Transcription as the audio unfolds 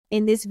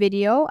In this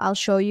video, I'll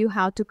show you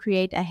how to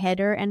create a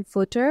header and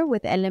footer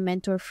with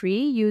Elementor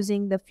Free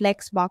using the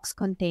Flexbox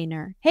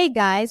container. Hey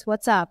guys,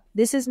 what's up?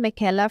 This is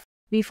Michaela.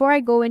 Before I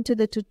go into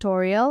the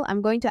tutorial,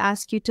 I'm going to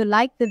ask you to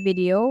like the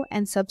video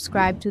and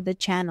subscribe to the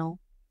channel.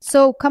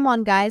 So come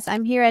on guys,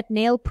 I'm here at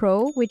Elementor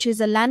Pro, which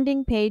is a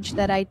landing page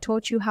that I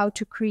taught you how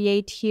to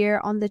create here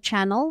on the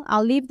channel.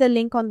 I'll leave the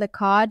link on the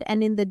card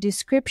and in the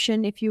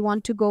description if you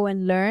want to go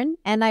and learn.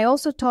 And I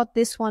also taught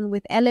this one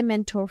with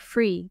Elementor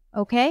Free,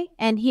 okay?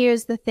 And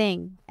here's the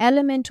thing,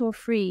 Elementor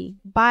Free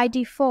by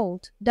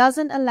default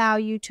doesn't allow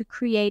you to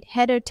create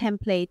header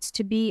templates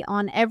to be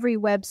on every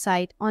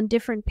website on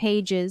different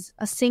pages,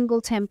 a single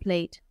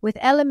template. With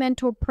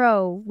Elementor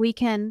Pro, we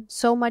can,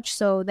 so much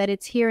so that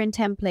it's here in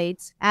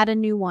templates, add a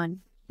new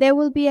one. There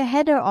will be a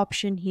header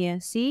option here,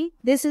 see?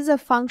 This is a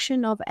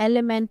function of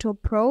Elementor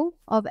Pro,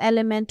 of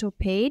Elementor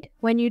Paid.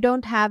 When you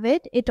don't have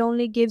it, it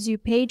only gives you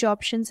page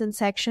options and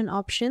section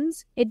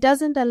options. It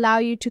doesn't allow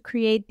you to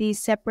create these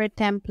separate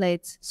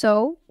templates.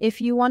 So,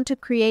 if you want to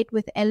create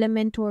with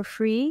Elementor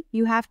Free,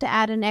 you have to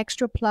add an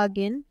extra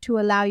plugin to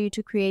allow you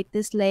to create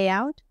this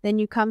layout. Then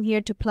you come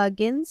here to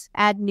Plugins,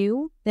 Add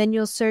New. Then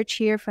you'll search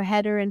here for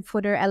Header and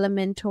Footer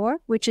Elementor,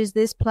 which is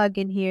this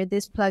plugin here,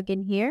 this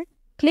plugin here.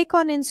 Click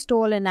on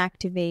Install and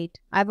Activate.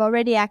 I've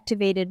already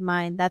activated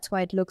mine, that's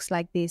why it looks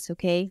like this,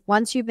 okay?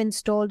 Once you've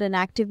installed and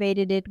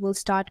activated it, we'll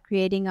start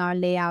creating our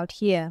layout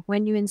here.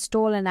 When you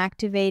install and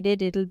activate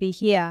it, it'll be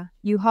here.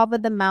 You hover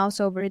the mouse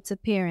over its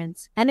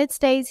appearance, and it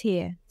stays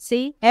here.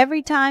 See?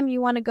 Every time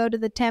you want to go to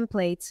the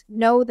templates,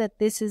 know that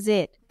this is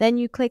it. Then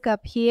you click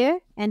up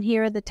here, and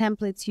here are the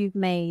templates you've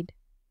made.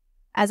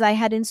 As I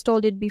had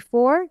installed it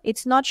before,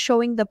 it's not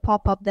showing the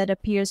pop-up that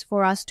appears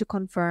for us to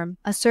confirm.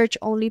 A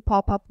search-only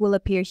pop-up will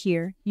appear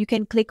here. You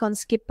can click on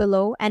skip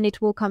below and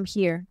it will come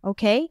here,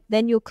 okay?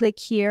 Then you'll click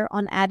here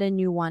on add a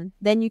new one.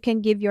 Then you can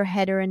give your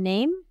header a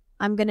name.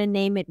 I'm going to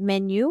name it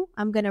Menu.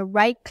 I'm going to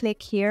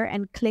right-click here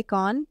and click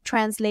on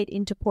Translate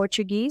into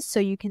Portuguese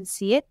so you can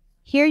see it.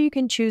 Here you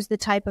can choose the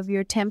type of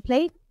your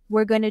template.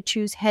 We're going to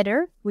choose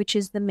Header, which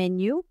is the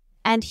menu.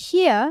 And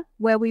here,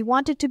 where we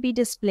want it to be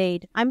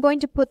displayed, I'm going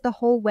to put the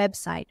whole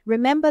website.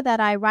 Remember that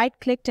I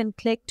right-clicked and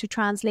clicked to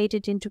translate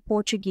it into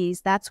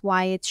Portuguese. That's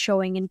why it's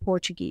showing in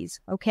Portuguese,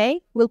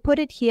 okay? We'll put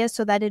it here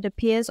so that it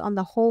appears on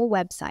the whole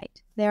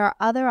website. There are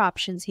other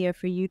options here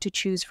for you to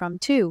choose from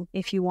too,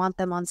 if you want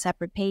them on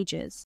separate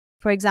pages.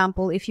 For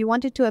example, if you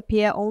want it to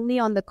appear only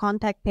on the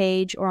contact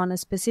page or on a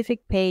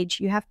specific page,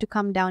 you have to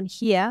come down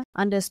here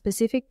under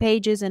specific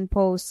pages and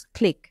posts,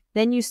 click.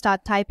 Then you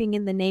start typing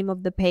in the name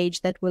of the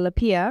page that will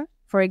appear.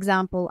 For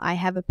example, I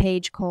have a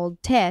page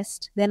called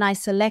Test, then I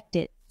select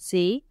it.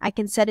 See, I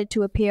can set it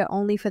to appear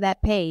only for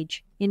that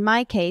page. In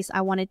my case,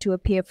 I want it to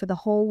appear for the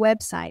whole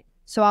website.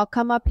 So I'll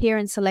come up here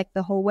and select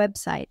the whole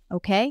website,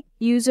 okay?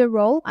 User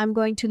role, I'm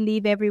going to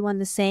leave everyone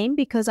the same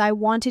because I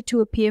want it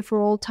to appear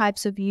for all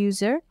types of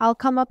user. I'll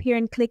come up here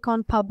and click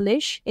on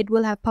Publish. It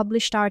will have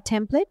published our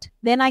template.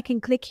 Then I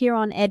can click here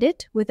on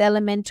Edit with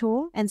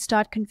Elementor and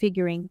start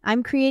configuring.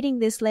 I'm creating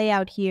this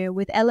layout here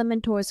with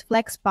Elementor's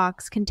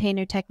Flexbox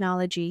container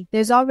technology.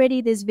 There's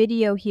already this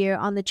video here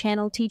on the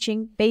channel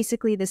teaching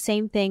basically the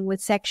same thing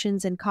with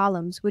sections and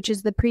columns, which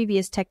is the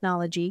previous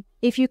technology.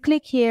 If you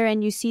click here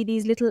and you see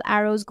these little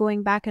arrows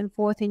going back and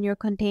forth in your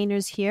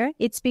containers here,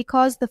 it's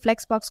because the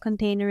Flexbox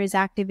container is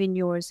active in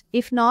yours.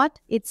 If not,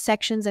 it's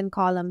sections and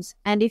columns.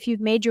 And if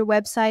you've made your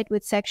website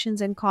with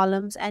sections and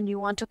columns and you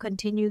want to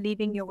continue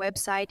leaving your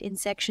website in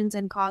sections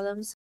and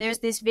columns, there's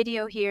this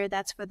video here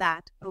that's for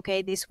that,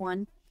 okay, this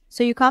one.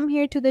 So you come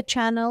here to the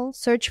channel,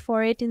 search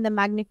for it in the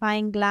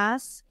magnifying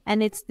glass,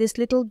 and it's this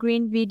little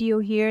green video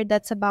here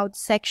that's about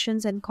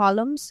sections and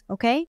columns,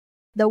 okay?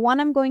 The one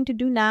I'm going to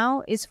do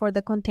now is for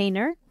the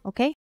container,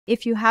 okay?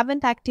 If you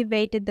haven't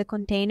activated the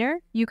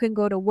container, you can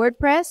go to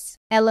WordPress,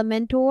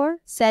 Elementor,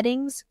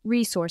 Settings,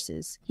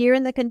 Resources. Here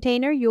in the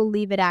container, you'll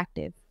leave it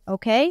active,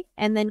 okay?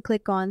 And then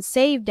click on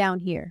Save down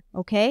here,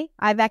 okay?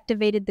 I've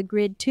activated the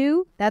grid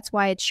too. That's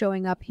why it's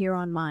showing up here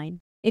on mine.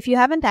 If you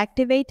haven't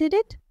activated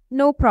it,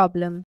 no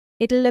problem.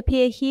 It'll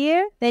appear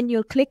here, then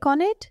you'll click on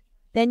it,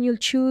 then you'll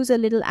choose a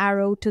little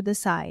arrow to the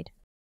side.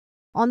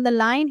 On the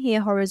line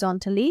here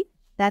horizontally,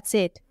 that's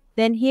it.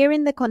 Then here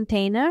in the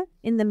container,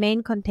 in the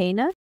main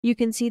container, you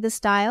can see the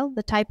style,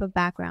 the type of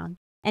background.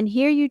 And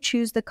here you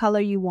choose the color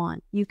you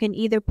want. You can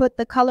either put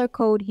the color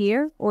code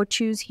here or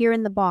choose here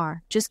in the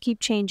bar. Just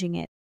keep changing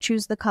it.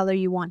 Choose the color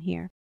you want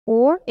here.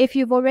 Or if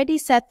you've already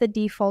set the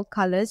default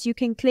colors, you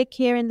can click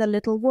here in the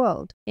little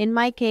world. In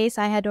my case,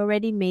 I had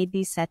already made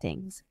these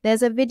settings.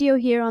 There's a video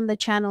here on the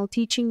channel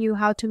teaching you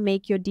how to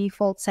make your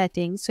default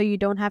settings so you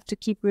don't have to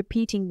keep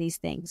repeating these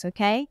things,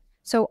 okay?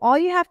 So all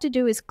you have to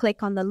do is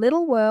click on the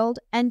little world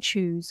and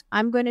choose.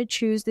 I'm going to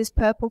choose this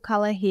purple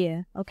color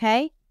here,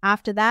 okay?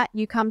 After that,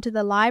 you come to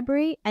the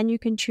library and you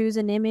can choose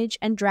an image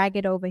and drag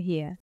it over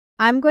here.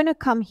 I'm going to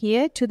come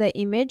here to the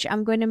image.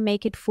 I'm going to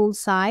make it full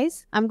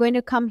size. I'm going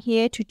to come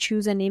here to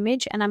choose an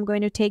image and I'm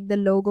going to take the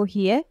logo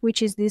here,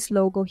 which is this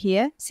logo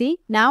here. See?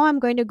 Now I'm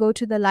going to go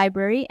to the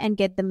library and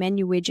get the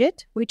menu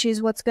widget, which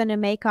is what's going to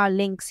make our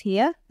links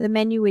here. The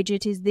menu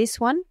widget is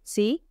this one.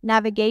 See?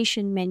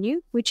 Navigation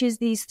menu, which is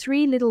these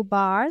three little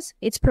bars.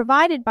 It's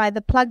provided by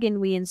the plugin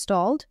we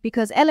installed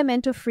because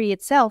Elementor Free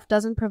itself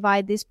doesn't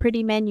provide this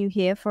pretty menu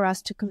here for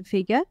us to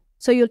configure.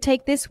 So you'll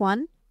take this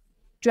one,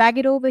 drag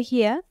it over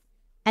here,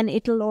 and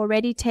it'll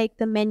already take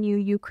the menu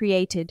you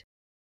created.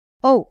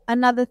 Oh,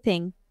 another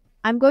thing.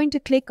 I'm going to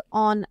click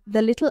on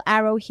the little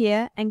arrow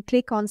here and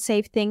click on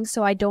Save Things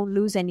so I don't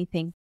lose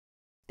anything.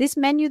 This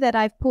menu that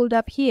I've pulled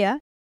up here,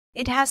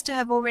 it has to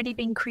have already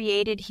been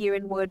created here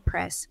in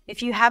WordPress.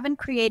 If you haven't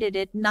created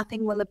it,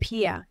 nothing will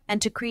appear.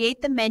 And to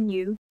create the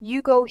menu,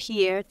 you go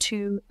here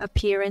to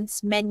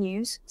Appearance,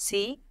 Menus.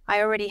 See? I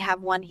already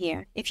have one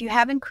here. If you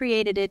haven't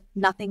created it,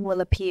 nothing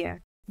will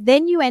appear.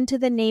 Then you enter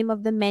the name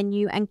of the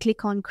menu and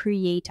click on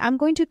Create. I'm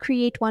going to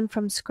create one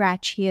from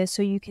scratch here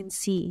so you can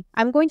see.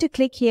 I'm going to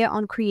click here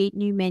on Create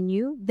New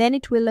Menu. Then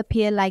it will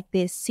appear like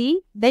this.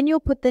 See? Then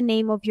you'll put the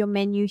name of your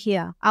menu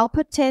here. I'll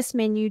put Test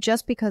Menu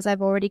just because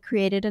I've already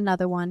created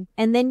another one.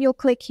 And then you'll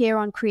click here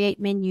on Create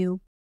Menu.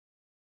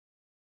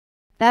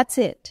 That's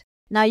it.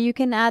 Now you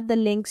can add the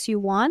links you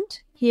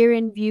want. Here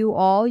in View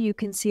All, you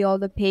can see all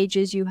the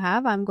pages you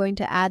have. I'm going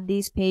to add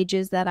these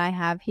pages that I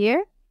have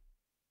here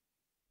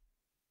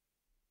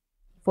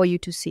for you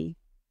to see.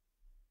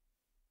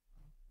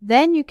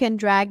 Then you can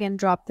drag and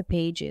drop the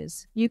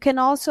pages. You can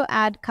also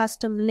add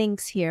custom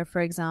links here, for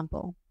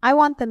example. I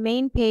want the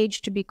main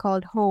page to be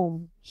called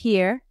Home.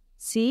 Here,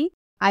 see,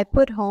 I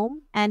put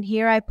Home and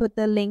here I put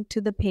the link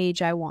to the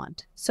page I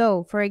want.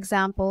 So, for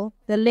example,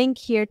 the link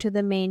here to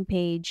the main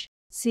page.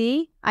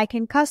 See, I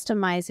can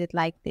customize it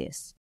like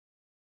this.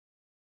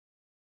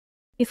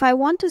 If I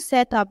want to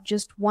set up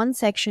just one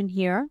section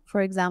here,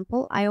 for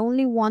example, I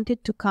only want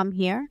it to come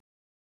here.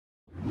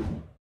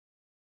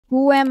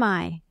 Who am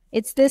I?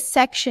 It's this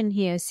section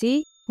here,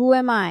 see? Who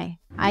am I?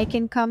 I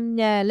can come,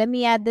 let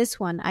me add this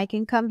one. I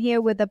can come here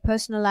with a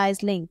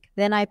personalized link.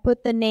 Then I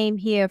put the name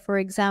here, for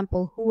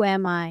example, who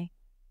am I?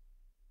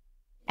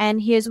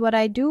 And here's what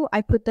I do.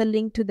 I put the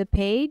link to the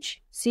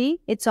page. See,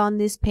 it's on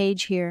this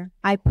page here.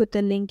 I put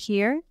the link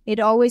here. It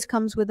always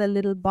comes with a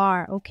little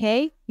bar,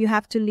 okay? You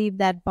have to leave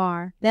that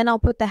bar. Then I'll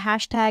put the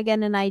hashtag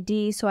and an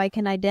ID so I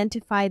can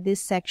identify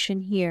this section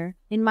here.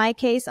 In my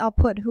case, I'll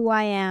put who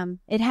I am.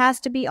 It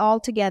has to be all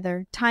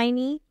together,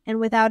 tiny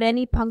and without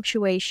any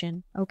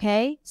punctuation,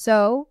 okay?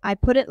 So I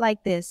put it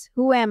like this.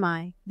 Who am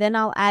I? Then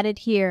I'll add it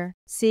here.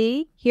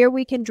 See, here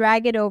we can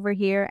drag it over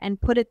here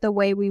and put it the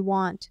way we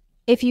want.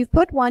 If you've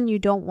put one you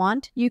don't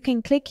want, you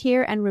can click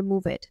here and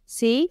remove it.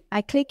 See,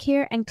 I click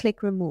here and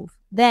click remove.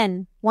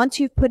 Then, once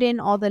you've put in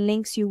all the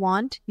links you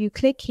want, you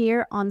click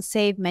here on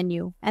Save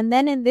Menu. And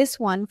then in this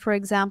one, for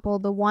example,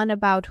 the one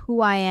about who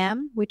I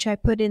am, which I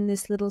put in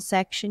this little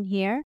section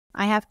here,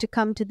 I have to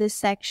come to this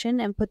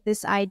section and put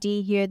this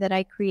ID here that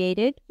I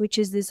created, which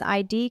is this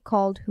ID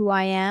called who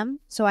I am.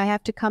 So I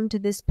have to come to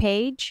this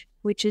page,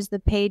 which is the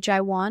page I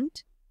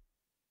want.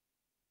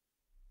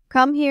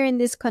 Come here in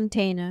this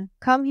container,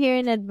 come here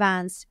in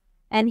Advanced,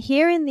 and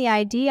here in the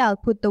ID, I'll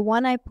put the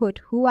one I put,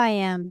 who I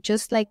am,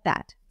 just like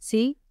that.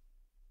 See?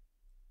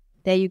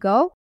 There you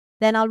go.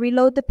 Then I'll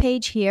reload the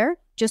page here,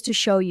 just to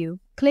show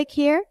you. Click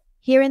here.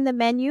 Here in the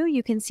menu,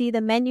 you can see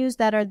the menus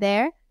that are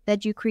there,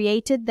 that you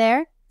created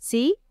there.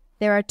 See?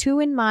 There are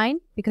two in mine,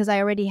 because I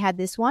already had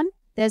this one.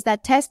 There's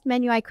that test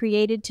menu I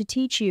created to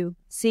teach you.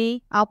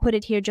 See, I'll put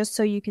it here just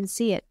so you can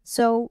see it.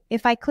 So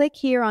if I click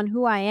here on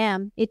who I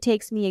am, it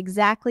takes me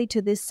exactly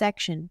to this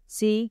section.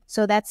 See,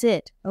 so that's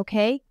it,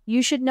 okay?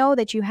 You should know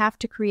that you have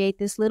to create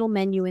this little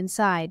menu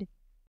inside.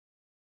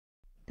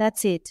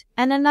 That's it.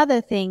 And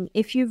another thing,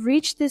 if you've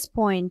reached this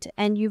point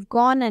and you've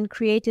gone and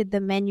created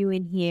the menu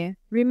in here,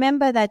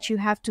 remember that you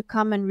have to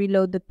come and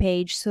reload the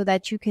page so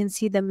that you can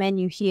see the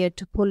menu here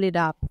to pull it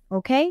up,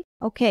 okay?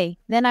 Okay,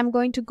 then I'm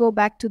going to go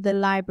back to the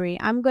library.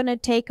 I'm going to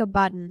take a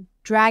button,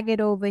 drag it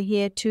over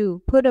here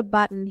too, put a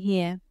button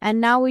here,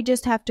 and now we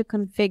just have to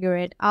configure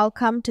it. I'll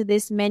come to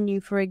this menu,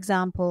 for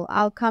example.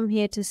 I'll come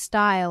here to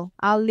Style.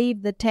 I'll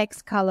leave the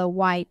text color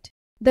white.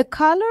 The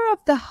color of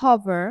the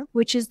hover,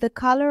 which is the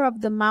color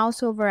of the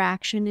mouse over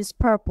action, is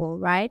purple,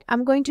 right?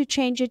 I'm going to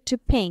change it to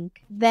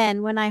pink.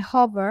 Then when I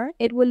hover,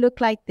 it will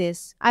look like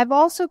this. I've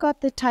also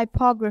got the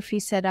typography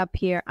set up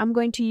here. I'm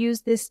going to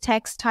use this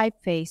text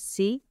typeface,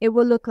 see? It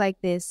will look like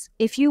this.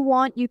 If you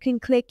want, you can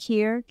click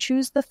here,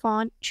 choose the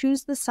font,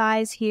 choose the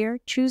size here,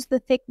 choose the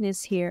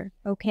thickness here,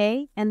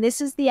 okay? And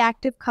this is the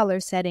active color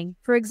setting.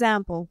 For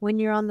example, when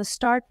you're on the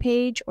start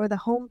page or the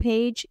home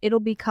page, it'll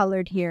be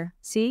colored here,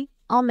 see?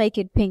 I'll make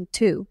it pink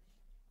too.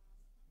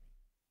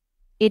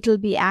 It'll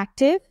be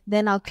active.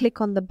 Then I'll click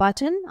on the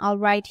button. I'll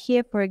write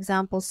here, for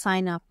example,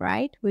 sign up,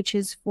 right? Which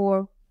is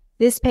for,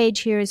 this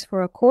page here is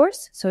for a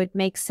course, so it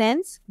makes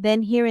sense.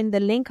 Then here in the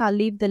link, I'll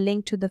leave the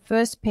link to the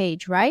first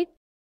page, right?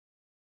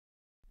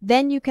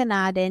 Then you can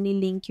add any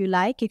link you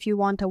like. If you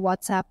want a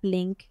WhatsApp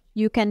link,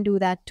 You can do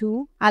that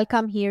too. I'll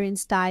come here in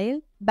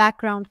style,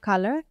 background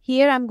color.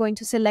 Here I'm going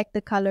to select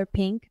the color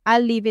pink.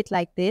 I'll leave it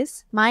like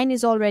this. Mine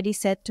is already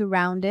set to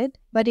rounded,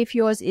 but if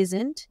yours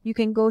isn't, you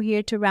can go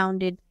here to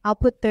rounded. I'll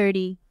put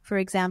 30, for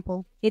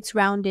example. It's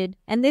rounded.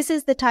 And this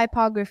is the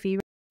typography.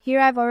 Here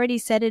I've already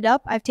set it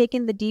up. I've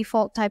taken the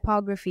default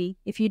typography.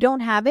 If you don't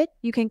have it,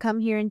 you can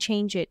come here and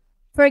change it.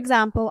 For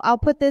example, I'll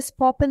put this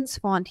Poppins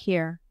font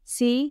here.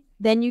 See?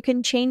 Then you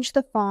can change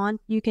the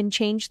font, you can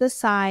change the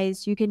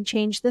size, you can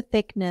change the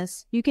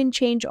thickness, you can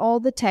change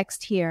all the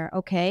text here,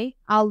 okay?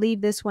 I'll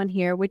leave this one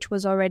here, which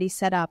was already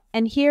set up.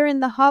 And here in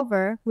the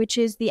hover, which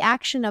is the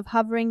action of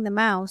hovering the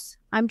mouse,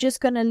 I'm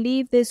just going to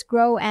leave this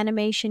grow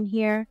animation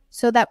here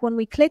so that when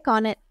we click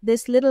on it,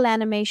 this little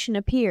animation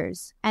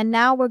appears. And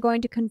now we're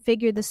going to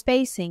configure the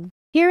spacing.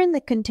 Here in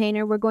the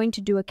container, we're going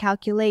to do a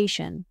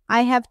calculation.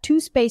 I have two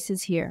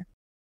spaces here.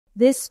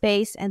 This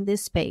space and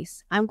this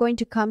space. I'm going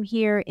to come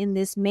here in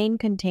this main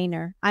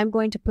container. I'm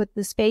going to put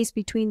the space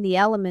between the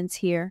elements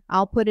here.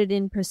 I'll put it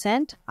in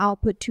percent. I'll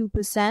put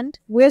 2%.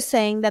 We're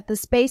saying that the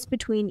space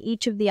between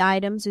each of the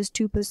items is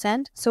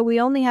 2%. So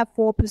we only have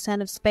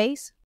 4% of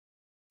space.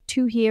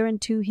 2 here and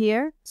 2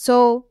 here.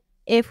 So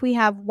if we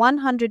have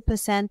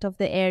 100% of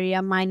the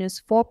area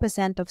minus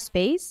 4% of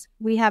space,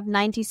 we have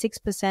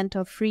 96%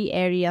 of free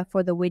area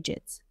for the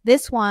widgets.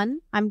 This one,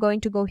 I'm going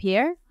to go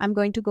here. I'm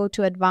going to go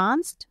to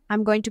advanced.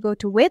 I'm going to go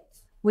to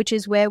width, which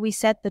is where we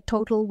set the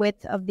total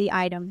width of the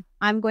item.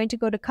 I'm going to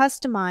go to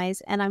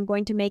customize and I'm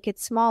going to make it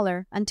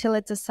smaller until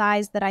it's a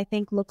size that I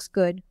think looks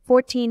good.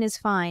 14 is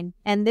fine.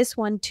 And this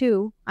one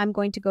too, I'm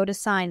going to go to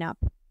sign up.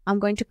 I'm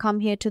going to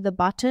come here to the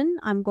button,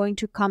 I'm going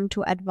to come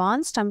to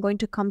advanced, I'm going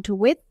to come to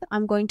width,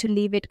 I'm going to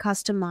leave it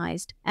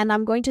customized. And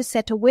I'm going to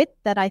set a width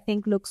that I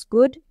think looks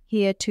good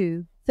here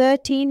too.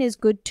 13 is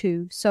good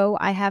too, so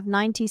I have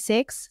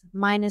 96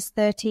 minus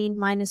 13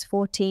 minus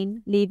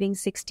 14, leaving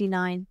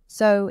 69.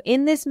 So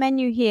in this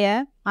menu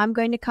here, I'm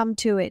going to come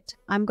to it.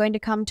 I'm going to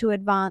come to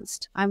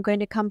advanced, I'm going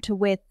to come to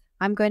width,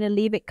 I'm going to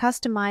leave it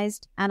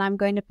customized, and I'm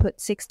going to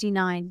put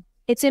 69.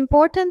 It's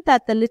important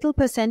that the little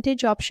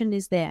percentage option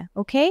is there,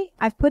 okay?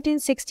 I've put in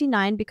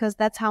 69 because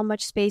that's how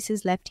much space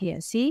is left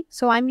here, see?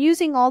 So I'm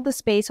using all the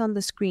space on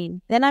the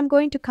screen. Then I'm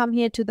going to come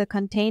here to the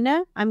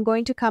container. I'm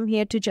going to come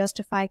here to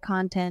justify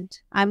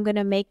content. I'm going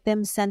to make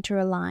them center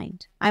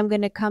aligned. I'm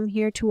going to come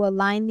here to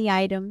align the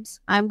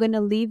items. I'm going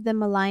to leave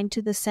them aligned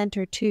to the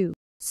center too,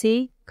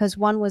 see? Because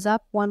one was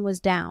up, one was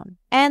down.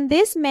 And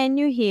this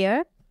menu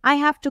here, I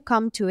have to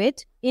come to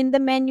it in the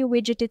menu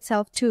widget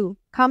itself too.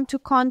 Come to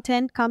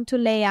content, come to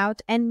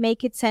layout and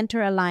make it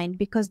center aligned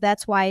because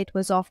that's why it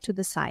was off to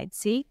the side.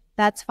 See?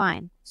 That's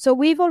fine. So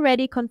we've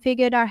already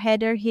configured our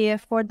header here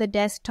for the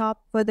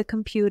desktop, for the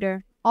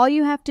computer. All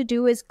you have to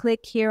do is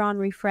click here on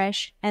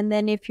refresh, and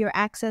then if you're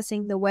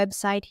accessing the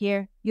website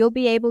here, you'll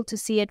be able to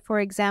see it.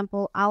 For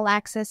example, I'll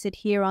access it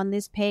here on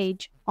this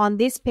page. On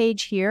this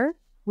page here,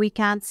 we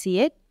can't see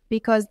it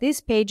because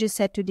this page is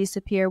set to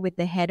disappear with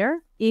the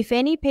header. If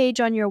any page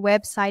on your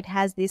website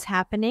has this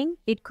happening,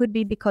 it could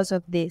be because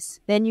of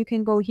this. Then you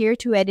can go here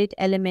to edit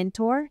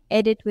Elementor,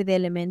 edit with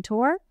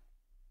Elementor.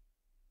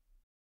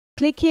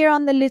 Click here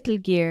on the little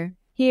gear.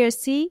 Here,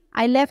 see,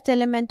 I left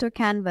Elementor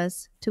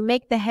canvas. To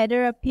make the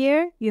header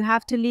appear, you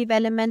have to leave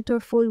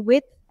Elementor full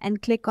width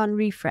and click on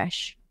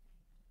refresh.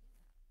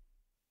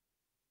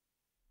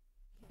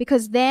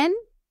 Because then,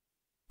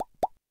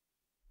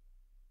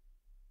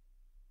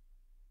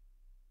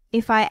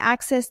 if I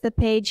access the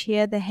page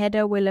here, the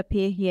header will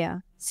appear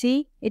here.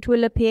 See, it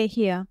will appear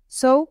here.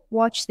 So,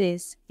 watch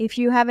this. If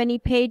you have any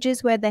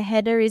pages where the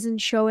header isn't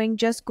showing,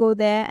 just go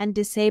there and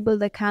disable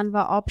the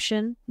Canva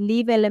option.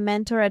 Leave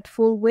Elementor at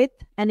full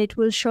width and it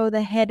will show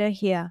the header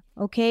here.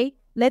 Okay?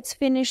 Let's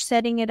finish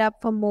setting it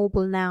up for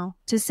mobile now.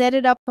 To set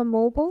it up for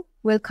mobile,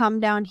 we'll come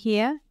down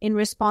here in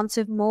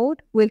responsive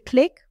mode. We'll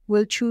click,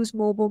 we'll choose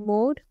mobile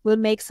mode. We'll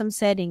make some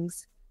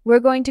settings. We're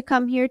going to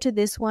come here to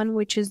this one,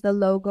 which is the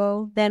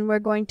logo. Then we're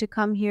going to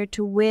come here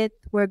to width.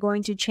 We're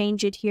going to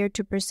change it here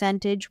to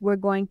percentage. We're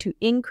going to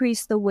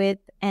increase the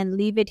width and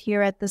leave it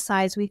here at the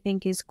size we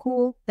think is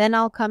cool. Then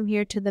I'll come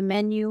here to the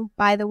menu.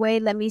 By the way,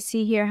 let me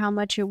see here how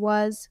much it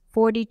was.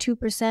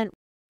 42%.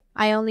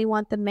 I only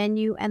want the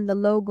menu and the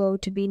logo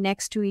to be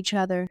next to each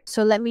other.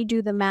 So let me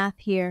do the math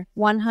here.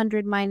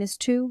 100 minus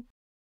 2,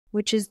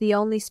 which is the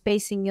only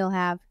spacing you'll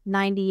have,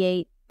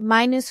 98.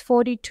 Minus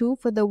 42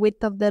 for the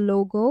width of the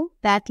logo.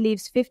 That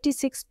leaves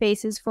 56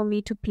 spaces for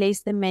me to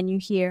place the menu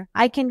here.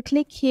 I can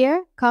click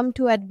here, come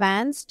to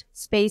advanced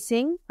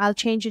spacing. I'll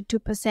change it to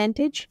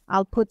percentage.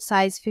 I'll put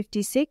size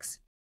 56.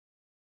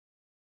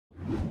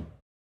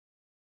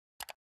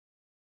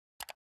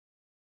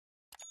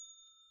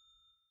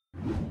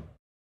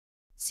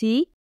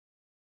 See?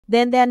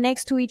 Then they're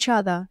next to each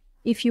other.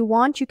 If you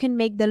want, you can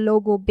make the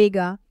logo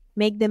bigger,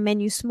 make the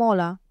menu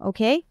smaller,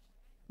 okay?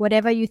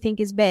 Whatever you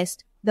think is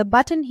best. The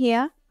button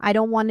here, I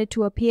don't want it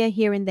to appear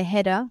here in the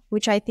header,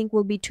 which I think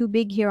will be too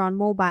big here on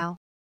mobile.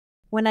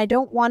 When I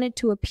don't want it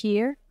to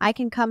appear, I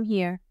can come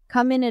here,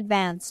 come in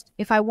advanced.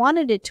 If I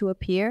wanted it to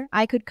appear,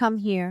 I could come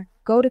here,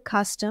 go to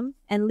custom,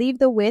 and leave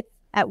the width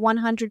at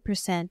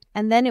 100%,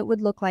 and then it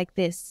would look like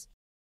this.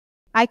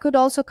 I could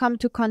also come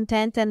to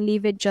content and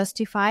leave it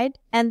justified,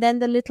 and then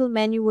the little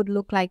menu would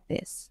look like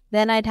this.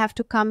 Then I'd have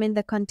to come in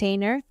the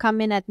container, come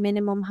in at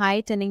minimum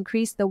height and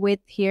increase the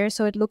width here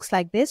so it looks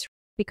like this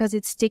because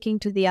it's sticking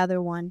to the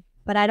other one.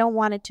 But I don't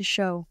want it to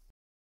show.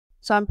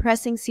 So I'm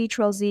pressing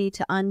Ctrl-Z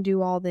to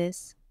undo all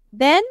this.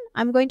 Then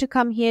I'm going to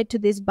come here to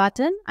this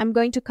button. I'm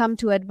going to come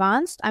to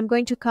advanced. I'm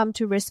going to come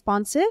to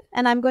responsive,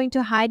 and I'm going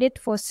to hide it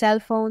for cell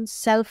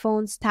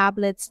phones,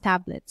 tablets.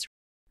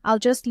 I'll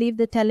just leave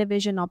the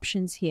television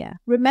options here.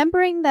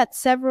 Remembering that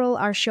several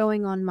are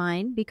showing on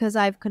mine because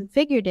I've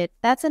configured it,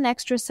 that's an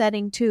extra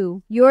setting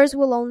too. Yours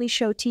will only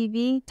show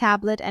TV,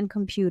 tablet, and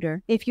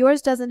computer. If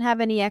yours doesn't have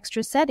any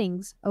extra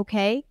settings,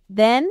 okay,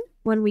 then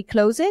when we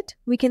close it,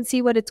 we can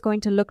see what it's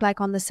going to look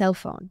like on the cell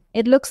phone.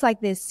 It looks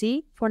like this,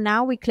 see? For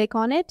now, we click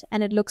on it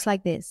and it looks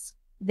like this.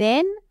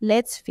 Then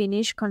let's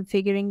finish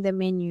configuring the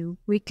menu.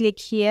 We click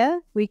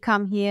here, we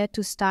come here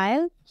to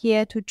style,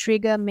 here to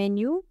trigger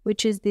menu,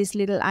 which is this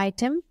little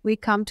item. We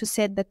come to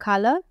set the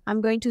color.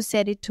 I'm going to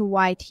set it to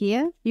white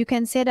here. You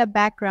can set a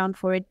background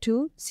for it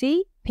too.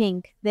 See?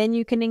 Pink. Then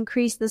you can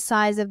increase the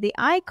size of the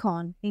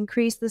icon,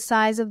 increase the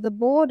size of the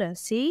border,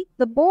 see?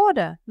 The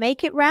border,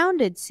 make it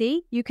rounded,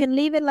 see? You can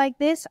leave it like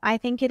this. I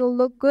think it'll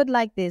look good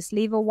like this.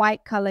 Leave a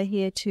white color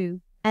here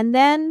too. And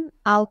then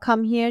I'll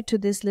come here to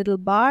this little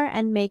bar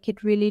and make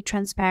it really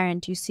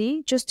transparent, you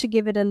see, just to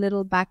give it a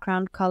little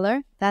background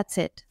color. That's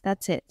it.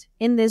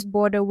 In this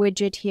border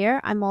widget here,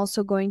 I'm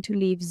also going to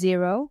leave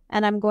 0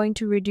 and I'm going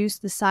to reduce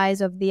the size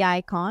of the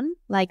icon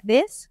like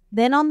this.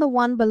 Then on the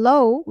one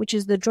below, which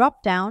is the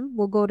drop down,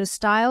 we'll go to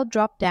style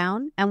drop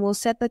down and we'll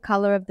set the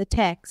color of the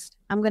text.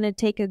 I'm going to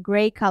take a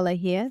gray color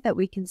here that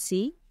we can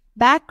see.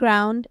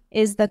 Background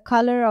is the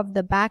color of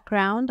the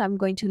background. I'm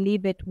going to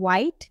leave it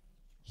white.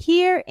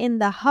 Here in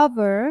the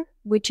hover,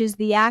 which is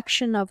the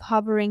action of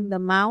hovering the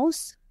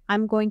mouse,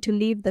 I'm going to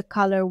leave the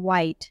color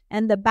white.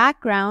 And the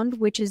background,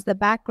 which is the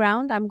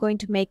background, I'm going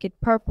to make it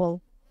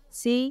purple.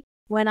 See,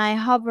 when I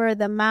hover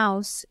the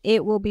mouse,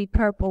 it will be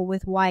purple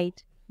with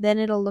white. Then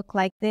it'll look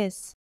like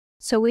this.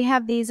 So we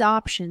have these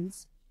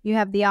options. You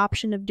have the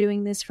option of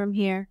doing this from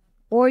here,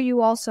 or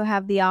you also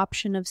have the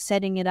option of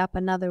setting it up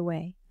another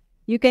way.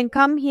 You can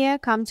come here,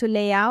 come to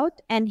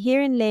layout, and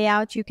here in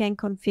layout you can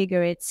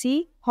configure it.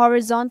 See?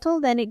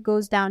 Horizontal, then it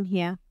goes down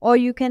here. Or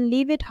you can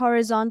leave it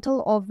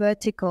horizontal or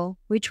vertical,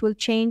 which will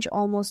change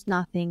almost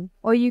nothing.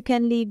 Or you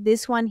can leave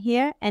this one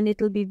here and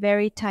it'll be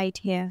very tight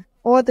here.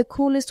 Or the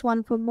coolest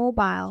one for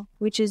mobile,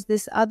 which is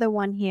this other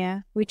one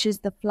here, which is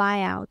the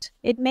flyout.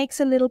 It makes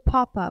a little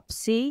pop-up,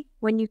 see?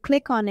 When you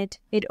click on it,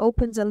 it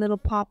opens a little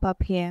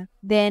pop-up here.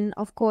 Then,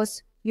 of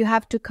course, you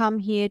have to come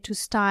here to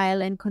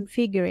style and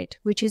configure it,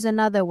 which is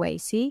another way,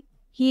 see?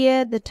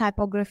 Here, the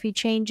typography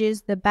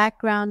changes. The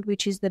background,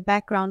 which is the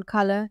background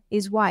color,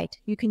 is white.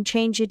 You can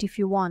change it if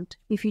you want.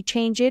 If you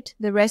change it,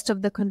 the rest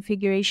of the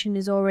configuration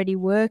is already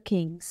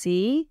working,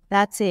 see?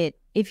 That's it.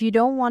 If you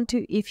want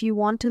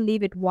to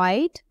leave it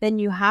white, then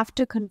you have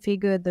to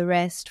configure the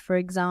rest, for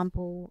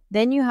example.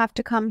 Then you have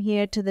to come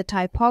here to the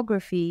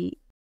typography.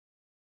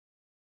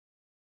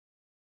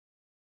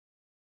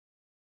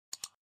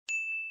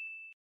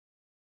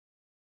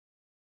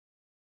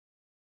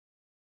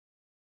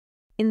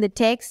 In the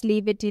text,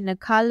 leave it in a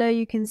color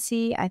you can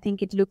see. I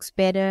think it looks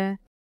better.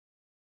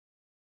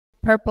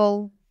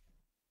 Purple.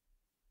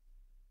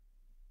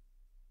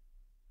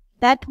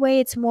 That way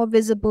it's more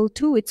visible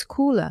too. It's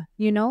cooler,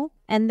 you know?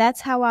 And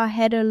that's how our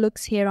header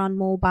looks here on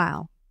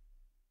mobile.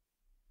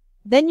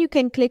 Then you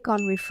can click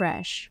on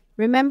refresh.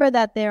 Remember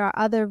that there are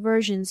other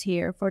versions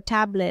here for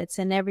tablets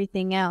and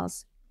everything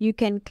else. You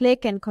can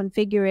click and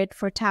configure it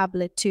for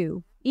tablet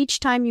too. Each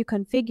time you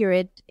configure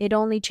it, it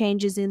only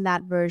changes in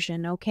that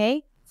version,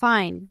 okay?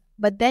 Fine,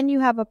 but then you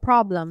have a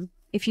problem.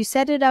 If you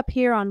set it up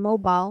here on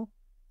mobile,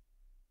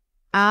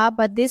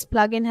 but this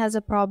plugin has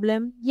a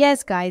problem.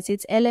 Yes, guys,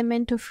 it's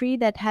Elementor Free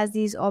that has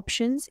these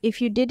options.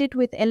 If you did it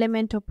with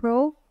Elementor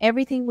Pro,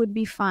 everything would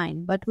be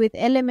fine. But with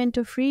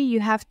Elementor Free, you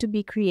have to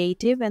be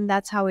creative, and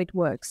that's how it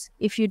works.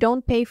 If you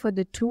don't pay for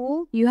the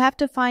tool, you have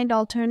to find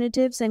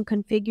alternatives and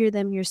configure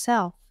them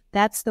yourself.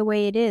 That's the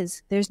way it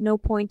is. There's no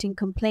point in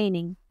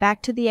complaining.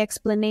 Back to the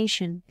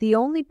explanation. The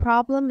only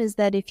problem is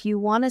that if you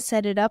want to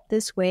set it up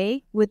this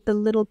way with the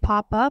little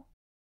pop-up,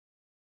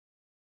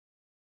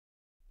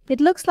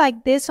 it looks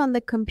like this on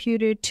the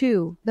computer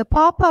too. The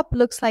pop-up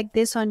looks like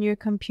this on your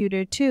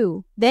computer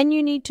too. Then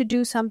you need to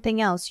do something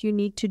else. You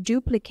need to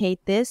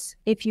duplicate this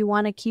if you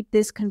want to keep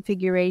this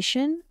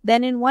configuration.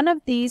 Then in one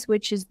of these,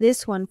 which is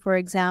this one, for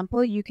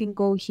example, you can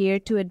go here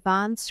to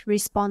Advanced,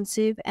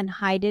 Responsive, and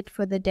hide it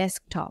for the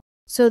desktop,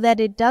 so that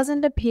it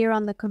doesn't appear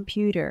on the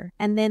computer.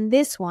 And then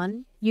this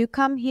one, you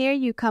come here,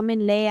 you come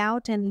in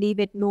layout and leave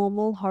it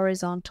normal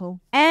horizontal.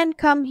 And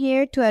come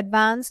here to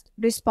advanced,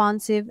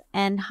 responsive,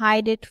 and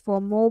hide it for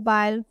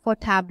mobile, for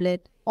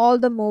tablet, all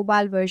the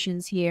mobile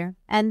versions here.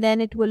 And then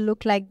it will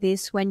look like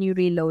this when you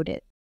reload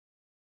it.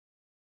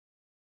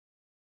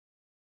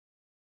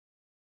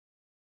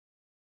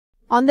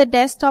 On the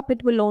desktop,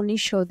 it will only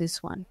show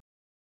this one.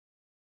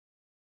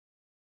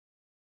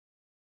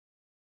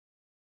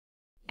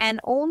 and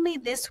only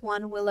this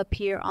one will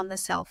appear on the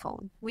cell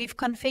phone. We've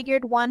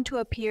configured one to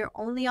appear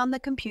only on the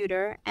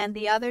computer and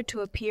the other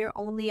to appear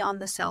only on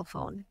the cell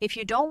phone. If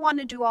you don't want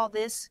to do all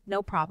this,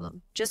 no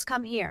problem. Just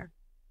come here.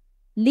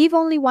 Leave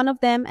only one of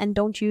them and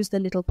don't use the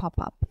little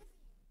pop-up.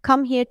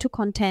 Come here to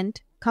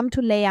Content, come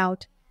to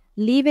Layout,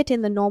 leave it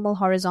in the normal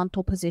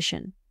horizontal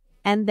position,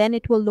 and then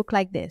it will look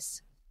like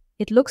this.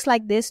 It looks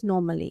like this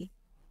normally.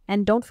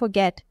 And don't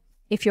forget,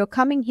 if you're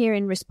coming here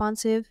in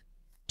responsive,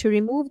 to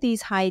remove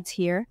these hides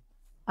here,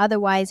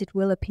 otherwise it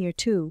will appear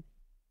too.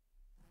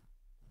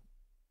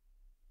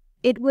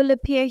 It will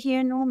appear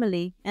here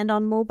normally, and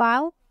on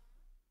mobile,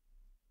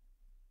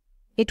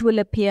 it will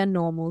appear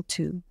normal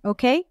too.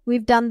 Okay,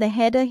 we've done the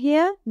header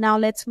here. Now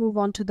let's move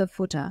on to the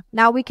footer.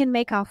 Now we can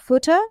make our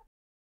footer.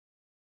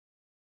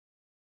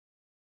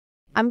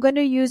 I'm going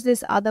to use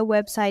this other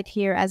website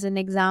here as an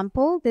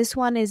example. This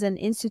one is an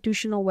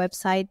institutional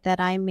website that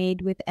I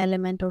made with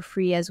Elementor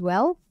Free as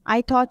well.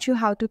 I taught you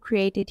how to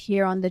create it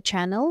here on the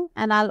channel,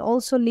 and I'll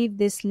also leave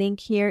this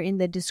link here in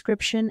the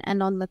description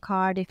and on the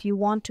card if you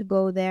want to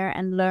go there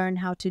and learn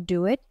how to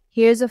do it.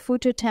 Here's a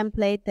footer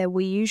template that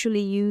we usually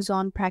use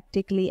on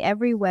practically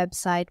every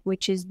website,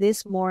 which is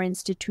this more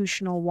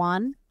institutional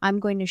one.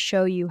 I'm going to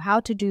show you how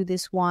to do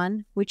this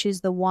one, which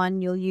is the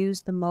one you'll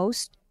use the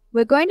most.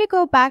 We're going to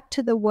go back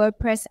to the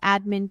WordPress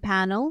admin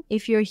panel.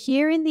 If you're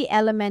here in the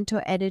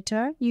Elementor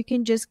editor, you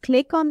can just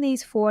click on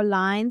these 4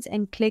 lines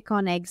and click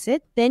on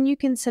exit. Then you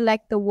can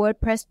select the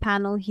WordPress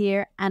panel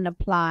here and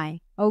apply.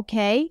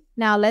 Okay,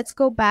 now let's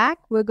go back.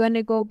 We're going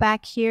to go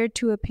back here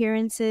to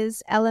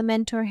Appearances,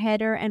 Elementor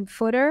Header and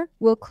Footer.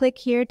 We'll click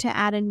here to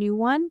add a new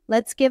one.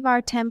 Let's give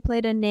our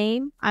template a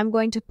name. I'm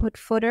going to put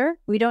Footer.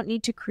 We don't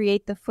need to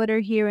create the footer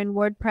here in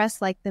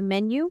WordPress like the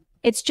menu.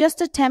 It's just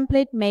a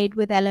template made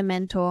with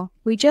Elementor.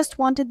 We just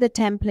wanted the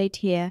template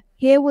here.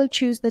 Here we'll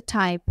choose the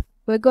type.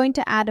 We're going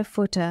to add a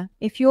footer.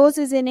 If yours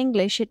is in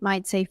English, it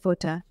might say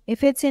footer.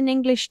 If it's in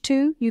English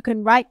too, you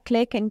can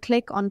right-click and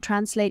click on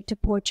Translate to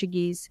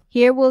Portuguese.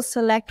 Here we'll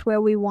select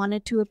where we want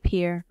it to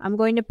appear. I'm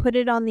going to put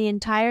it on the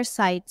entire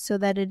site so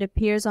that it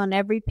appears on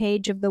every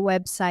page of the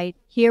website.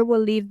 Here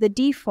we'll leave the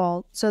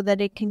default so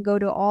that it can go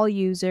to all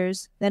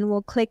users. Then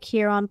we'll click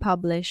here on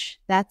Publish.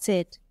 That's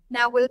it.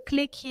 Now we'll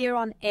click here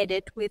on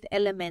Edit with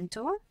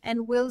Elementor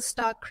and we'll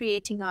start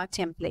creating our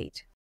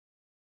template.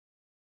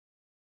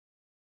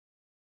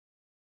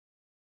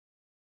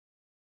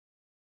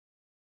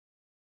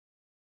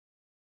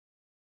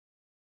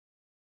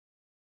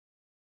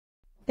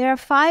 There are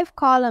 5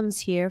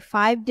 columns here,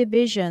 5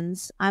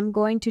 divisions. I'm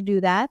going to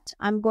do that.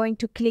 I'm going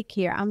to click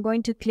here. I'm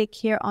going to click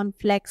here on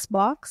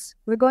Flexbox.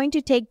 We're going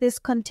to take this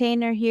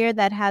container here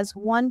that has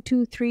 1,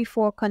 2, 3,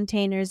 4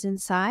 containers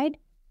inside.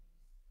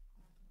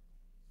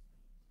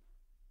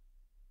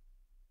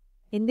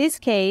 In this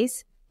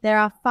case, there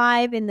are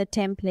 5 in the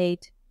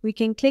template. We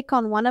can click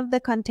on one of the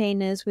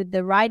containers with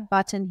the right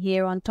button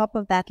here on top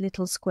of that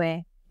little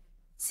square.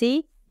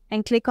 See?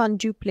 And click on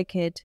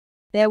Duplicate.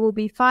 There will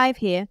be 5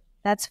 here.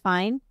 That's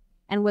fine.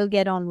 And we'll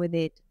get on with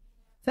it.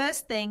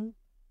 First thing,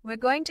 we're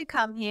going to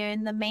come here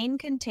in the main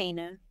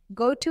container.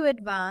 Go to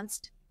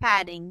Advanced,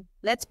 Padding.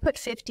 Let's put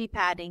 50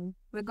 padding.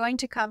 We're going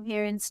to come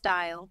here in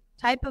Style.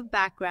 Type of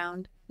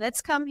background.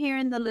 Let's come here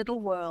in the little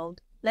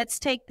world. Let's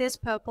take this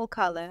purple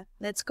color.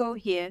 Let's go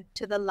here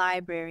to the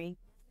library.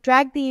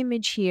 Drag the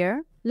image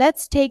here.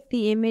 Let's take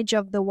the image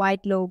of the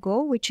white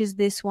logo, which is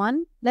this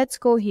one. Let's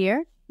go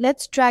here.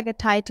 Let's drag a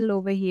title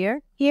over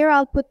here. Here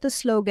I'll put the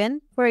slogan.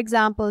 For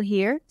example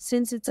here,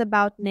 since it's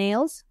about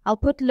nails, I'll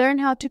put Learn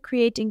how to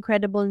create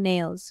incredible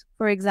nails,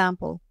 for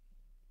example.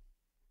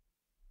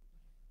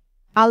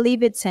 I'll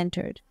leave it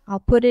centered. I'll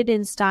put it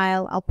in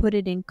style. I'll put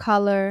it in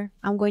color.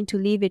 I'm going to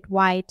leave it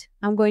white.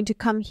 I'm going to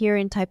come here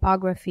in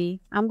typography.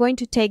 I'm going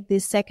to take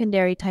this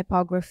secondary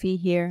typography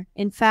here.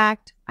 In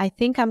fact, I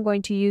think I'm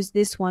going to use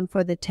this one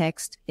for the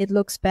text. It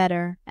looks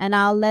better. And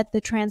I'll let the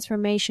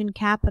transformation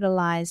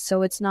capitalize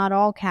so it's not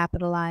all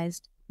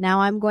capitalized.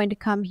 Now I'm going to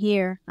come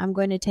here. I'm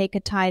going to take a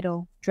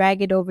title,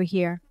 drag it over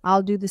here.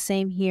 I'll do the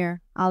same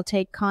here. I'll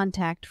take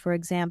Contact, for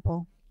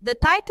example. The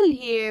title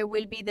here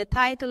will be the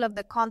title of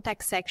the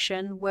contact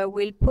section where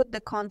we'll put the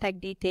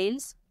contact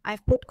details.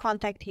 I've put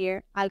contact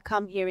here. I'll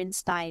come here in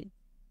Style.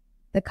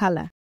 The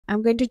color.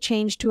 I'm going to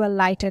change to a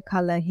lighter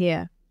color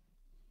here.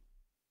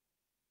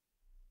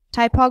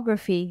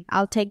 Typography.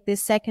 I'll take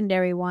this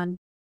secondary one.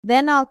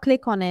 Then I'll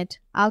click on it.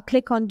 I'll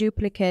click on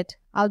Duplicate.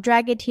 I'll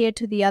drag it here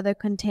to the other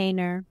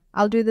container.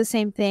 I'll do the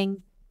same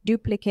thing.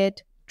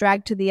 Duplicate,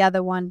 drag to the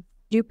other one.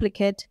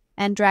 Duplicate,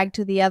 and drag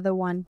to the other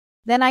one.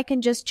 Then I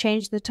can just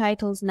change the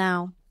titles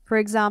now. For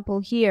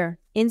example, here,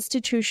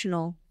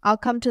 institutional. I'll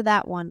come to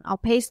that one. I'll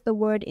paste the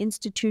word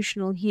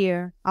institutional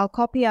here. I'll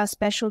copy our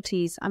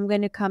specialties. I'm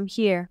going to come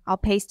here. I'll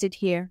paste it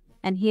here.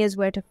 And here's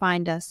where to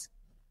find us.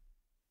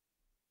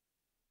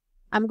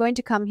 I'm going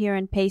to come here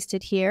and paste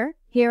it here.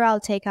 Here I'll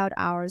take out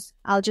ours.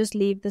 I'll just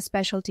leave the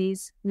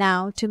specialties.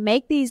 Now, to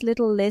make these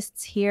little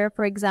lists here,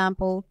 for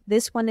example,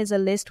 this one is a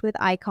list with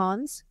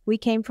icons. We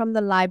came from the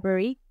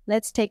library.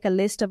 Let's take a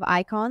list of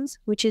icons,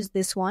 which is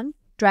this one.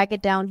 drag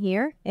it down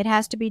here. It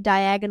has to be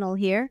diagonal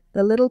here.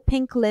 The little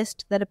pink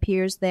list that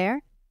appears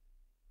there.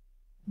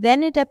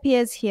 Then it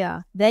appears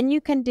here. Then you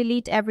can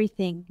delete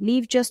everything.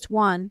 Leave just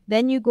one.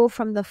 Then you go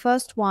from the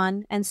first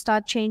one and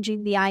start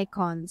changing the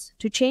icons.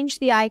 To change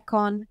the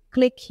icon,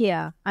 click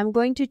here. I'm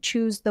going to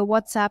choose the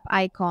WhatsApp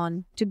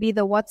icon to be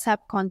the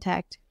WhatsApp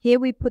contact. Here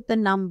we put the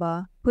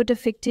number. Put a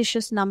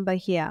fictitious number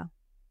here.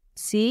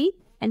 See?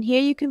 And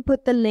here you can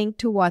put the link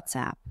to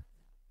WhatsApp.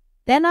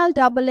 Then I'll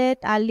double it.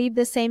 I'll leave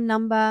the same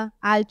number.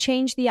 I'll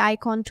change the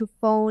icon to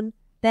phone.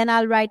 Then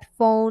I'll write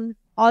phone.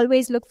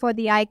 Always look for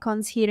the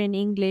icons here in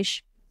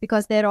English,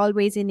 because they're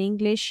always in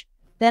English.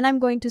 Then I'm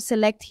going to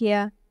select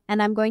here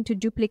and I'm going to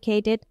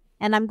duplicate it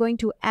and I'm going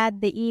to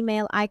add the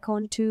email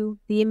icon too.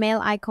 The email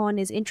icon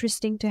is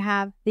interesting to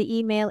have. The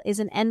email is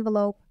an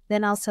envelope.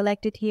 Then I'll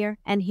select it here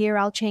and here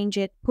I'll change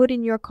it. Put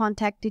in your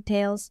contact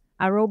details,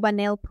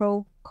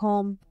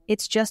 @nailpro.com.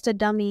 It's just a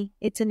dummy.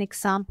 It's an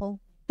example.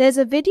 There's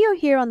a video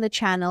here on the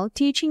channel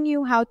teaching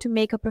you how to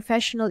make a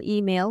professional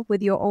email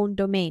with your own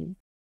domain.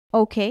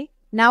 Okay.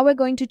 Now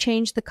we're going to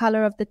change the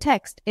color of the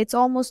text. It's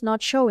almost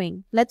not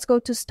showing. Let's go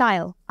to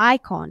Style,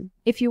 Icon.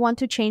 If you want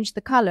to change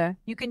the color,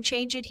 you can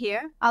change it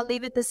here. I'll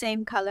leave it the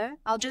same color.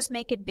 I'll just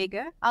make it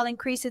bigger. I'll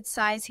increase its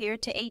size here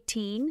to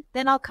 18.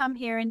 Then I'll come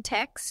here in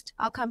Text.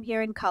 I'll come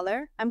here in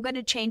Color. I'm going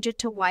to change it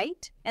to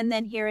white. And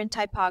then here in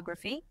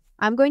Typography.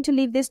 I'm going to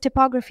leave this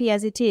typography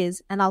as it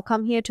is and I'll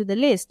come here to the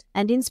list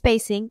and in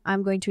spacing,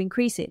 I'm going to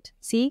increase it.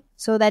 See?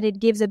 So that it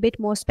gives a bit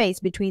more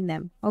space between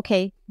them.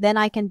 Okay, then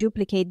I can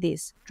duplicate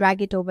this.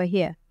 Drag it over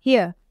here.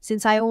 Here,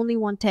 since I only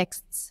want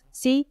texts.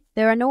 See?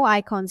 There are no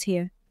icons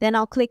here. Then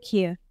I'll click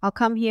here. I'll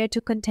come here to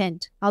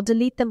Content. I'll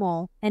delete them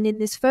all. And in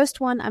this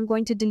first one, I'm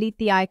going to delete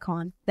the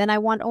icon. Then I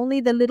want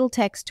only the little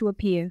text to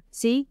appear.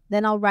 See?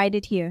 Then I'll write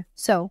it here.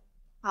 So,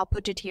 I'll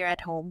put it here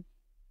at home.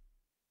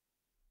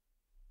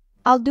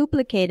 I'll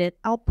duplicate it.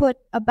 I'll put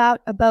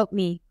about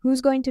me.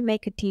 Who's going to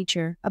make a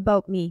teacher?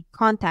 About me.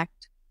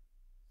 Contact.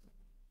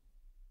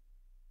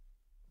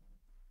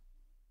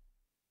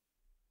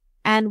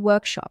 And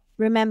workshop.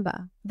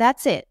 Remember,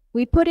 that's it.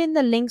 We put in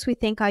the links we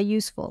think are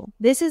useful.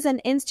 This is an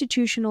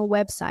institutional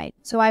website,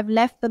 so I've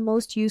left the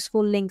most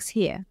useful links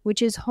here,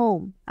 which is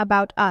home,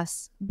 about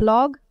us,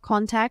 blog,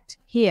 contact,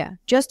 here,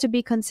 just to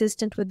be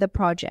consistent with the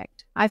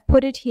project. I've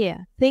put it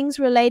here, things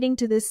relating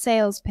to this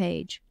sales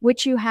page,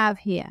 which you have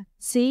here.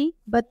 See?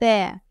 But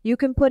there, you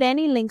can put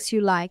any links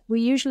you like.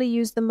 We usually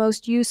use the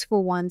most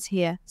useful ones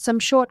here, some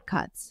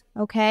shortcuts,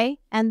 okay?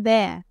 And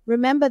there,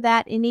 remember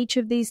that in each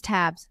of these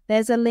tabs,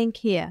 there's a link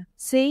here.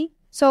 See?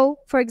 So,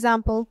 for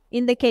example,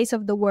 in the case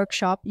of the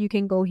workshop, you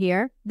can go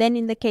here. Then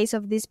in the case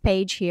of this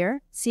page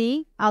here,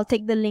 see, I'll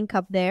take the link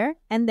up there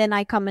and then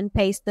I come and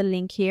paste the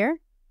link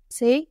here.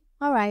 See?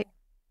 All right.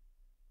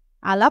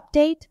 I'll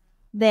update.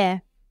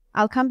 There.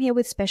 I'll come here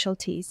with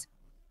specialties.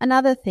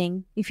 Another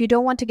thing, if you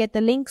don't want to get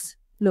the links,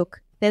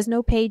 look, there's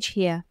no page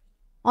here.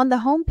 On the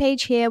home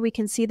page here, we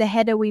can see the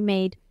header we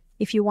made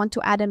if you want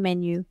to add a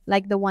menu,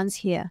 like the ones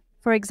here.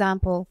 For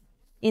example,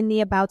 in the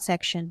About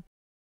section,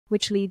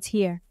 which leads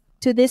here.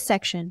 To this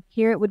section.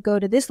 Here it would go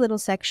to this little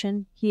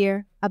section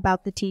here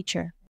about the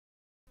teacher.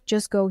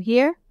 Just go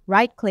here,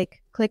 right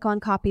click, click on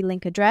copy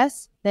link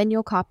address, then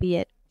you'll copy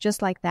it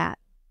just like that.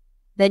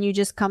 Then you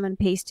just come and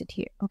paste it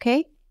here,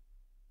 okay?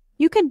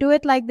 You can do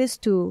it like this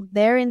too.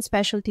 There in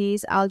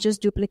specialties, I'll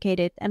just duplicate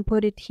it and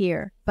put it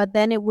here, but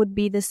then it would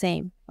be the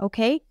same,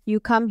 okay? You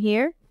come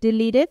here,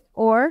 delete it,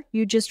 or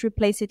you just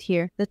replace it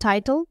here, the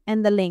title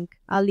and the link.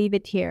 I'll leave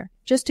it here.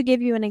 Just to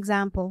give you an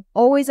example,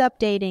 always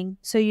updating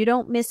so you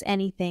don't miss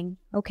anything,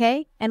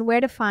 okay? And where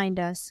to find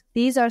us.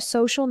 These are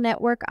social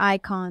network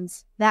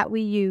icons that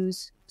we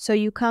use. So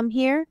you come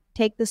here,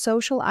 take the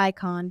social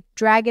icon,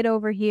 drag it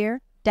over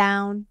here,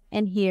 down,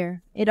 and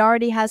here. It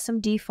already has some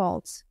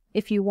defaults.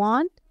 If you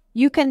want,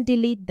 you can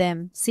delete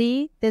them.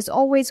 See, there's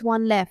always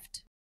one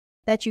left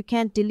that you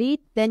can't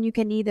delete. Then you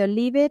can either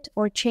leave it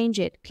or change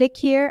it. Click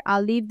here.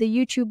 I'll leave the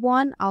YouTube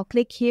one. I'll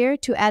click here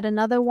to add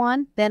another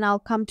one. Then I'll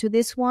come to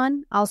this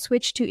one. I'll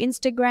switch to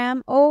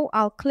Instagram. Oh,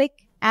 I'll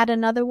click, add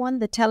another one,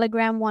 the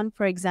Telegram one,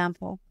 for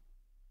example.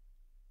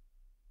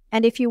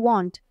 And if you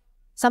want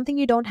something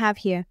you don't have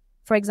here,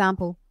 for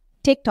example,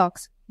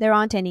 TikToks, there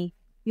aren't any.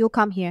 You'll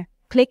come here,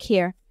 click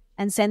here,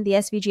 and send the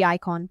SVG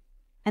icon.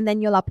 And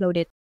then you'll upload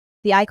it.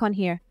 The icon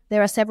here.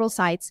 There are several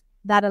sites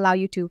that allow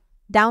you to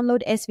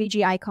download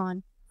SVG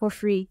icon for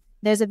free.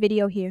 There's a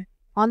video here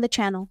on the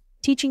channel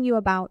teaching you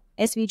about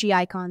SVG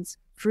icons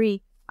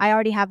free. I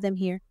already have them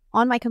here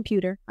on my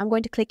computer. I'm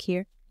going to click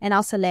here and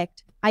I'll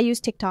select. I use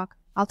TikTok.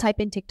 I'll type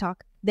in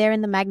TikTok there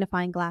in the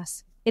magnifying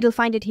glass. It'll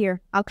find it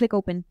here. I'll click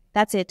open.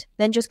 That's it.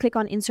 Then just click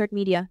on insert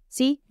media.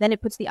 See? Then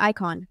it puts the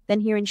icon.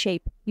 Then here in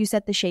shape, you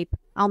set the shape.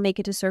 I'll make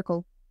it a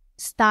circle.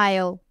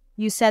 Style.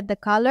 You set the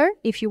color.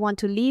 If you want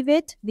to leave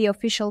it, the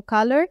official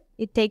color,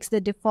 it takes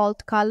the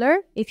default color.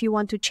 If you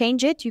want to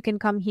change it, you can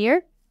come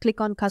here,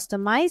 click on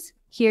customize.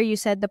 Here you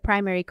set the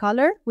primary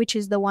color, which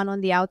is the one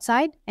on the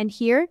outside. And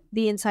here,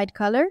 the inside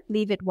color,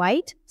 leave it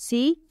white.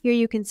 See, here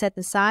you can set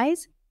the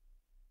size.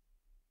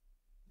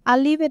 I'll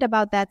leave it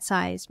about that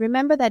size.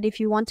 Remember that if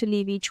you want to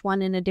leave each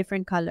one in a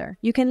different color,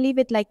 you can leave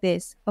it like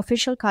this,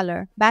 official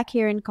color, back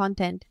here in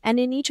content, and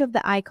in each of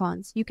the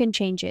icons, you can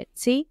change it.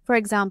 See, for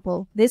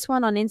example, this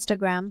one on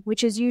Instagram,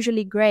 which is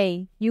usually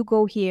gray, you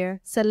go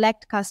here,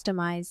 select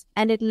customize,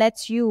 and it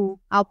lets you,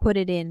 I'll put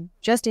it in,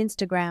 just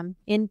Instagram,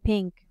 in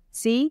pink.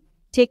 See,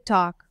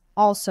 TikTok,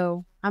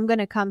 also, I'm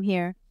gonna come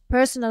here,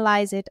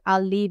 personalize it,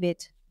 I'll leave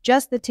it,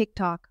 just the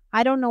TikTok.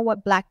 I don't know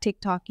what black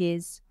TikTok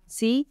is.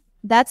 See?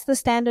 That's the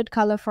standard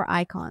color for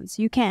icons.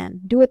 You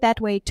can do it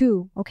that way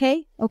too,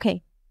 okay?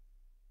 Okay.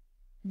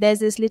 There's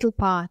this little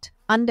part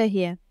under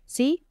here.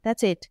 See?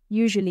 That's it.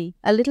 Usually,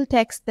 a little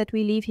text that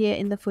we leave here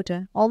in the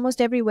footer. Almost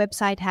every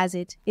website has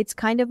it. It's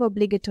kind of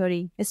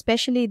obligatory,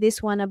 especially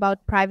this one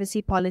about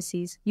privacy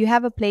policies. You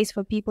have a place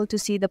for people to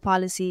see the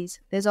policies.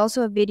 There's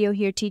also a video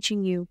here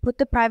teaching you. Put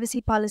the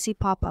privacy policy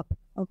pop-up,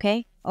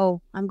 okay?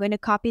 Oh, I'm going to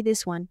copy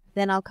this one.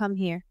 Then I'll come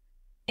here.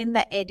 In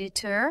the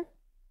editor,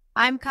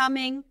 I'm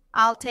coming.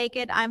 I'll take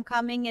it. I'm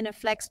coming in a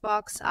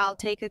Flexbox. I'll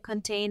take a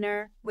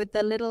container with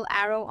the little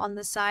arrow on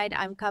the side.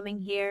 I'm coming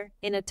here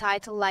in a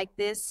title like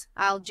this.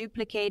 I'll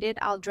duplicate it.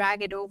 I'll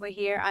drag it over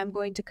here. I'm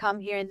going to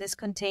come here in this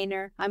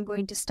container. I'm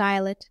going to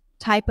style it.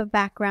 Type of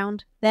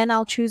background. Then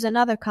I'll choose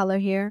another color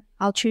here.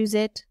 I'll choose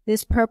it.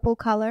 This purple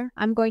color.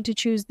 I'm going to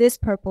choose this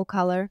purple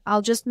color.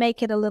 I'll just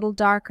make it a little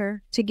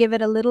darker to give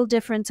it a little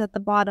difference at the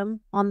bottom,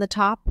 on the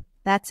top.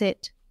 That's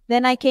it.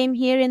 Then I came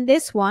here in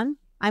this one.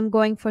 I'm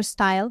going for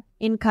style.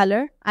 In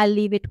color, I'll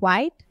leave it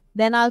white.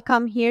 Then I'll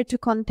come here to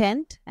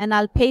content and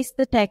I'll paste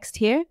the text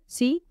here.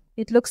 See,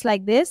 it looks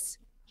like this.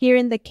 Here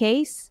in the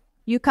case,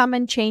 you come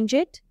and change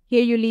it.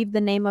 Here you leave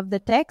the name of the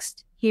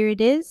text. Here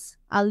it is.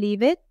 I'll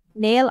leave it.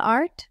 Nail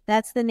art,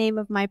 that's the name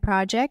of my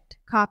project.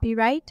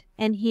 Copyright.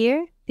 And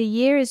here, the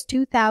year is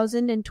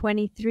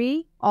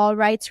 2023. All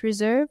rights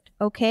reserved.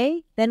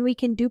 Okay, then we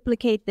can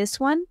duplicate this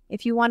one.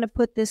 If you want to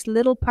put this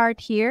little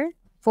part here,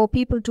 for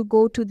people to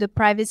go to the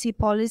privacy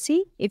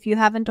policy, if you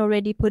haven't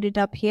already put it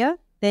up here,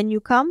 then you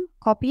come,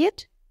 copy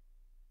it.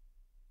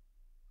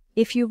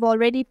 If you've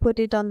already put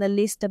it on the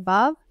list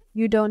above,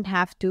 you don't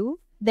have to.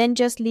 Then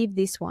just leave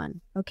this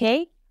one,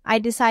 okay? I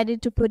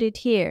decided to put it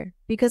here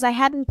because I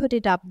hadn't put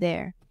it up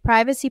there.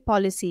 Privacy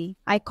policy.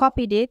 I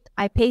copied it,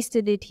 I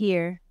pasted it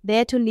here,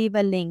 there to leave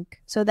a link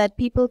so that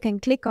people can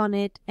click on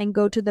it and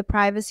go to the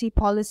privacy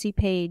policy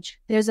page.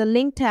 There's a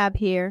link tab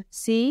here,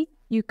 see?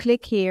 You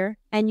click here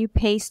and you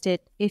paste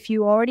it. If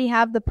you already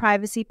have the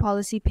privacy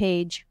policy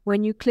page,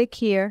 when you click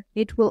here,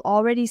 it will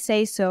already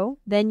say so.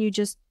 Then you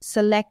just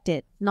select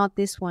it, not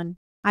this one.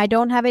 I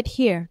don't have it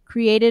here,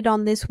 created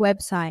on this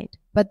website,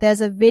 but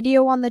there's a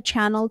video on the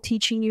channel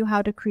teaching you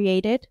how to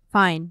create it.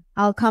 Fine.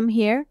 I'll come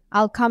here.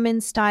 I'll come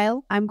in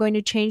style. I'm going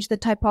to change the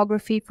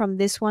typography from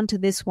this one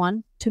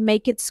to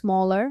make it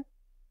smaller.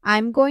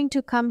 I'm going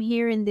to come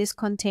here in this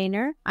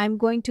container. I'm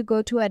going to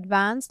go to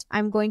advanced.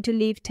 I'm going to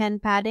leave 10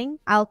 padding.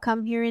 I'll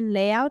come here in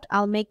layout.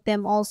 I'll make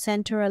them all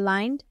center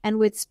aligned and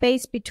with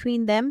space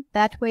between them.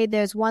 That way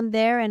there's one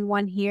there and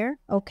one here.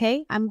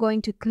 Okay, I'm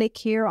going to click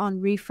here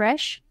on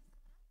refresh.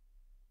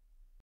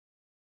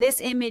 This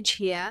image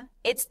here,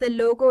 it's the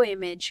logo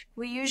image.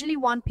 We usually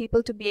want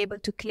people to be able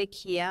to click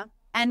here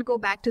and go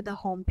back to the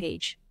home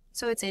page.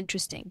 So it's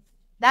interesting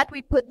that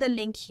we put the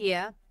link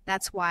here.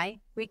 That's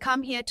why we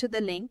come here to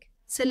the link.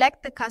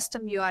 Select the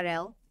custom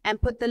URL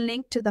and put the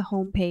link to the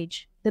home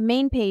page, the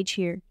main page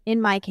here.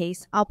 In my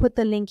case, I'll put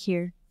the link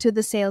here to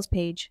the sales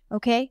page.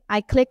 Okay,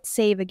 I clicked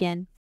save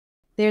again.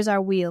 There's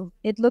our wheel.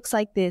 It looks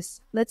like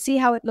this. Let's see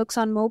how it looks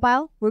on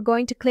mobile. We're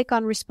going to click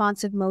on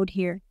responsive mode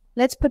here.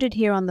 Let's put it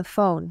here on the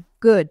phone.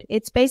 Good.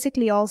 It's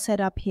basically all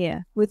set up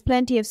here with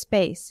plenty of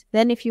space.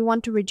 Then if you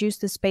want to reduce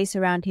the space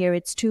around here,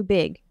 it's too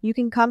big. You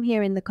can come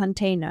here in the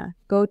container,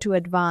 go to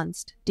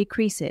advanced,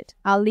 decrease it.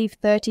 I'll leave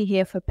 30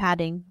 here for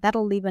padding.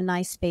 That'll leave a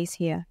nice space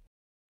here.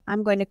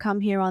 I'm going to come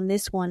here on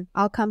this one.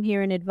 I'll come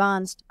here in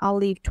advanced. I'll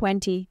leave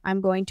 20.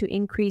 I'm going to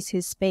increase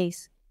his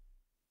space.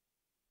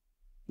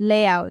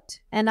 Layout.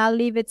 And I'll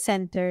leave it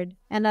centered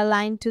and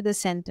aligned to the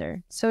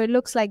center. So it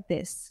looks like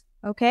this.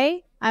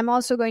 Okay? I'm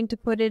also going to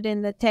put it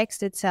in the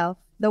text itself.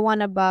 The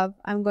one above,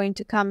 I'm going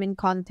to come in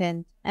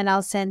content and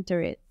I'll center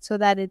it so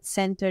that it's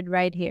centered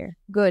right here.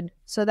 Good.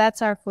 So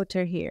that's our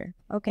footer here.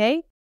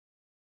 Okay?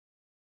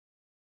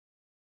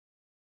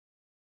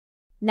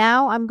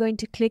 Now I'm going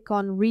to click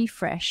on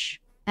refresh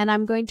and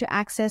I'm going to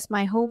access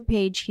my home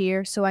page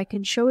here so I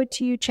can show it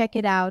to you. Check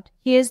it out.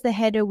 Here's the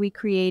header we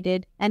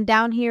created. And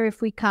down here,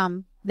 if we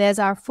come, there's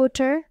our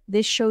footer.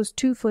 This shows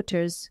two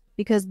footers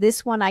because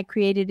this one I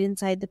created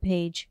inside the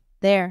page.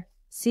 There.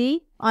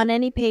 See, on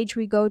any page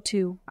we go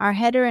to, our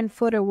header and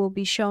footer will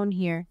be shown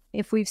here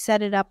if we've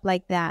set it up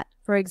like that.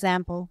 For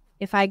example,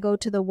 if I go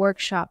to the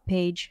workshop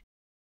page,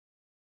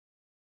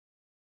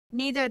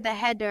 neither the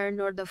header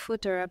nor the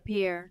footer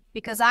appear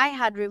because I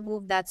had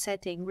removed that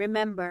setting.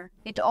 Remember,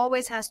 it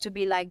always has to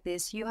be like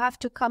this. You have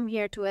to come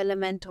here to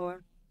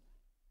Elementor.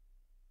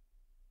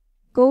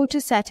 Go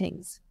to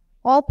settings.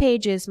 All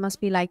pages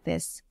must be like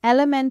this.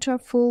 Elementor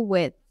full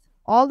width.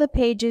 All the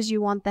pages you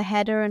want the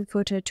header and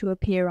footer to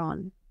appear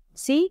on.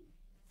 See?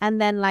 and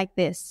then like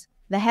this.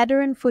 The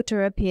header and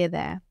footer appear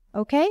there,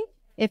 okay?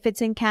 If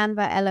it's in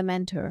Canva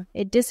Elementor,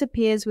 it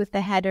disappears with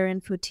the header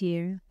and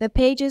footer. The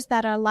pages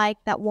that are like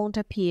that won't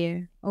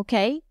appear,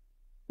 okay?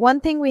 One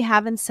thing we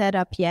haven't set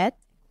up yet,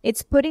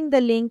 it's putting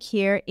the link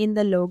here in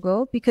the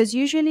logo, because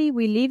usually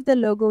we leave the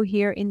logo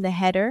here in the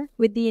header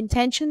with the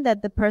intention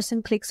that the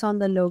person clicks on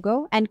the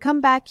logo and come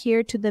back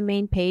here to the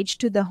main page,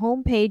 to the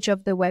home page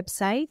of the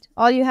website.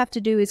 All you have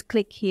to do is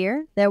click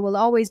here. There will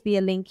always be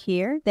a link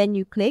here. Then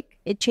you click,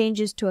 it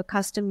changes to a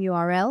custom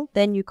URL.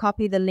 Then you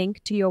copy the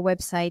link to your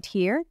website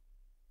here,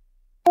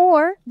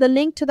 or the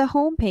link to the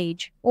home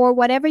page, or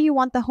whatever you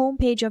want the home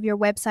page of your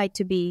website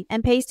to be,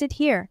 and paste it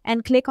here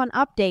and click on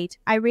update.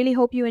 I really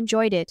hope you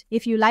enjoyed it.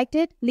 If you liked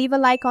it, leave a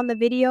like on the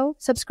video,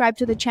 subscribe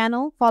to the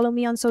channel, follow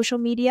me on social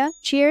media.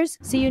 Cheers,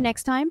 see you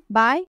next time, bye.